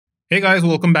Hey guys,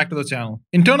 welcome back to the channel.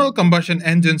 Internal combustion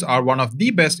engines are one of the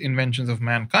best inventions of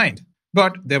mankind,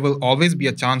 but there will always be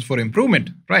a chance for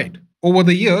improvement, right? Over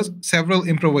the years, several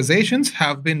improvisations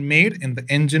have been made in the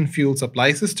engine fuel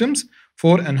supply systems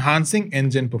for enhancing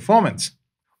engine performance.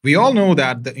 We all know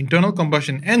that the internal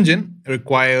combustion engine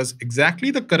requires exactly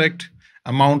the correct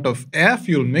amount of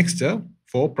air-fuel mixture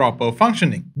for proper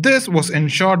functioning. This was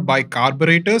ensured by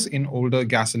carburetors in older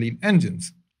gasoline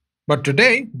engines. But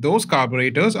today, those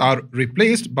carburetors are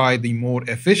replaced by the more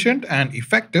efficient and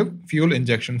effective fuel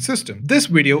injection system. This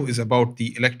video is about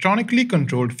the electronically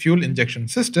controlled fuel injection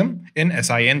system in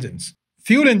SI engines.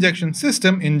 Fuel injection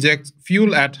system injects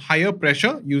fuel at higher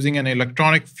pressure using an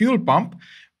electronic fuel pump,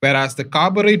 whereas the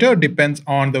carburetor depends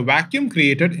on the vacuum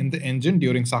created in the engine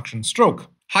during suction stroke.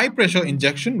 High pressure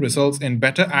injection results in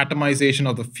better atomization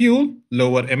of the fuel,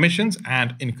 lower emissions,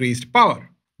 and increased power.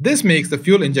 This makes the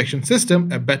fuel injection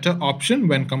system a better option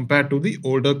when compared to the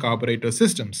older carburetor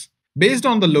systems. Based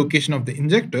on the location of the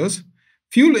injectors,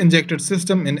 fuel injected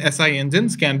system in SI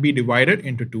engines can be divided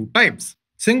into two types: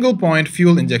 single-point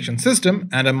fuel injection system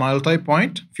and a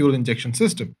multi-point fuel injection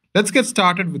system. Let's get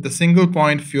started with the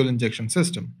single-point fuel injection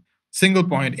system.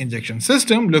 Single-point injection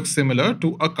system looks similar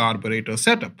to a carburetor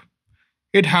setup.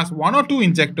 It has one or two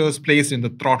injectors placed in the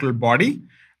throttle body,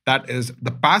 that is,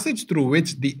 the passage through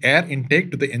which the air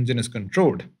intake to the engine is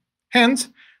controlled. Hence,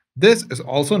 this is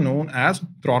also known as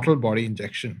throttle body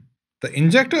injection. The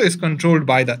injector is controlled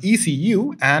by the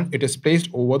ECU and it is placed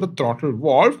over the throttle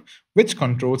valve, which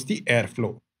controls the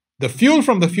airflow. The fuel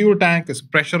from the fuel tank is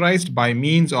pressurized by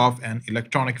means of an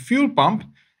electronic fuel pump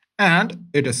and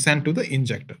it is sent to the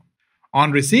injector.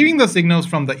 On receiving the signals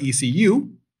from the ECU,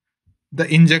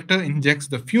 the injector injects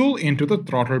the fuel into the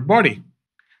throttle body.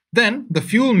 Then the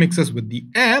fuel mixes with the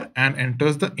air and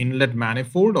enters the inlet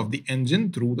manifold of the engine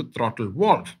through the throttle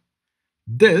valve.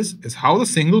 This is how the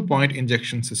single-point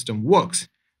injection system works.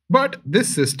 But this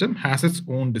system has its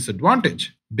own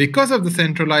disadvantage. Because of the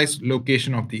centralized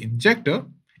location of the injector,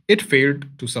 it failed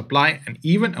to supply an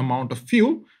even amount of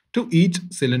fuel to each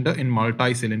cylinder in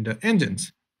multi-cylinder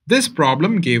engines. This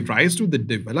problem gave rise to the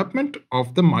development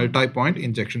of the multi-point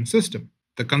injection system.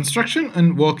 The construction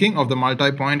and working of the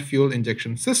multi-point fuel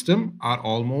injection system are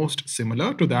almost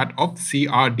similar to that of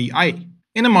CRDI.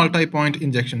 In a multi-point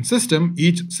injection system,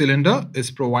 each cylinder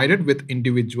is provided with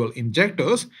individual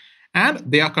injectors and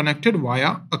they are connected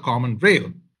via a common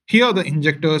rail. Here the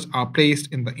injectors are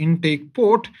placed in the intake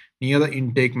port near the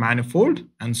intake manifold,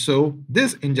 and so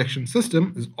this injection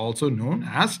system is also known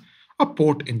as a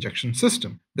port injection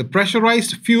system. The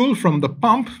pressurized fuel from the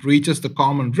pump reaches the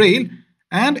common rail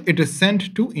and it is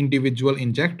sent to individual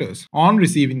injectors. On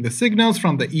receiving the signals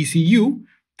from the ECU,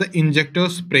 the injector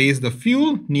sprays the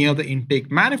fuel near the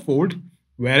intake manifold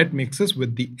where it mixes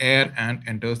with the air and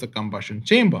enters the combustion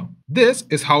chamber. This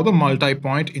is how the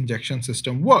multi-point injection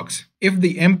system works. If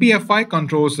the MPFI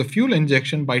controls the fuel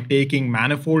injection by taking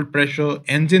manifold pressure,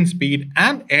 engine speed,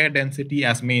 and air density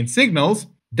as main signals,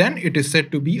 then it is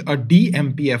said to be a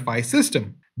DMPFI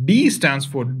system. D stands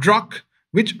for Druck,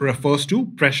 which refers to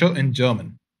pressure in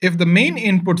German. If the main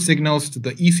input signals to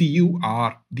the ECU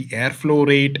are the airflow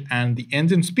rate and the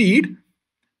engine speed,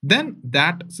 then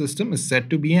that system is said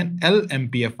to be an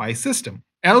LMPFI system.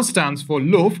 L stands for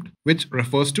Luft, which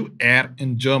refers to air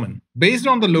in German. Based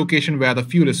on the location where the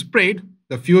fuel is sprayed,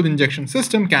 the fuel injection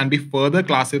system can be further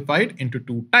classified into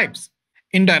two types: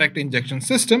 indirect injection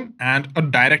system and a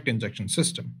direct injection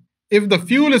system. If the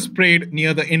fuel is sprayed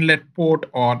near the inlet port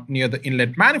or near the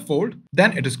inlet manifold,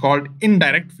 then it is called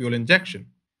indirect fuel injection.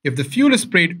 If the fuel is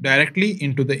sprayed directly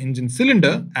into the engine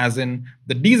cylinder, as in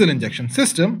the diesel injection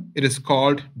system, it is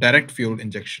called direct fuel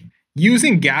injection.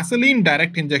 Using gasoline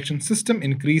direct injection system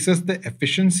increases the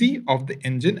efficiency of the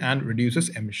engine and reduces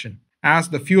emission. As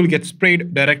the fuel gets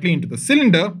sprayed directly into the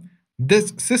cylinder,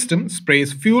 this system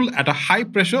sprays fuel at a high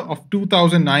pressure of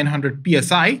 2900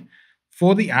 psi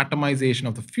for the atomization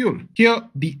of the fuel. Here,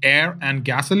 the air and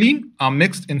gasoline are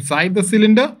mixed inside the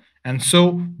cylinder, and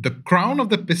so the crown of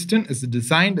the piston is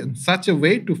designed in such a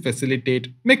way to facilitate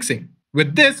mixing.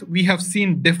 With this, we have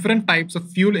seen different types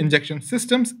of fuel injection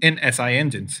systems in SI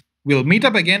engines. We'll meet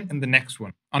up again in the next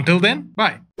one. Until then,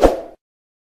 bye.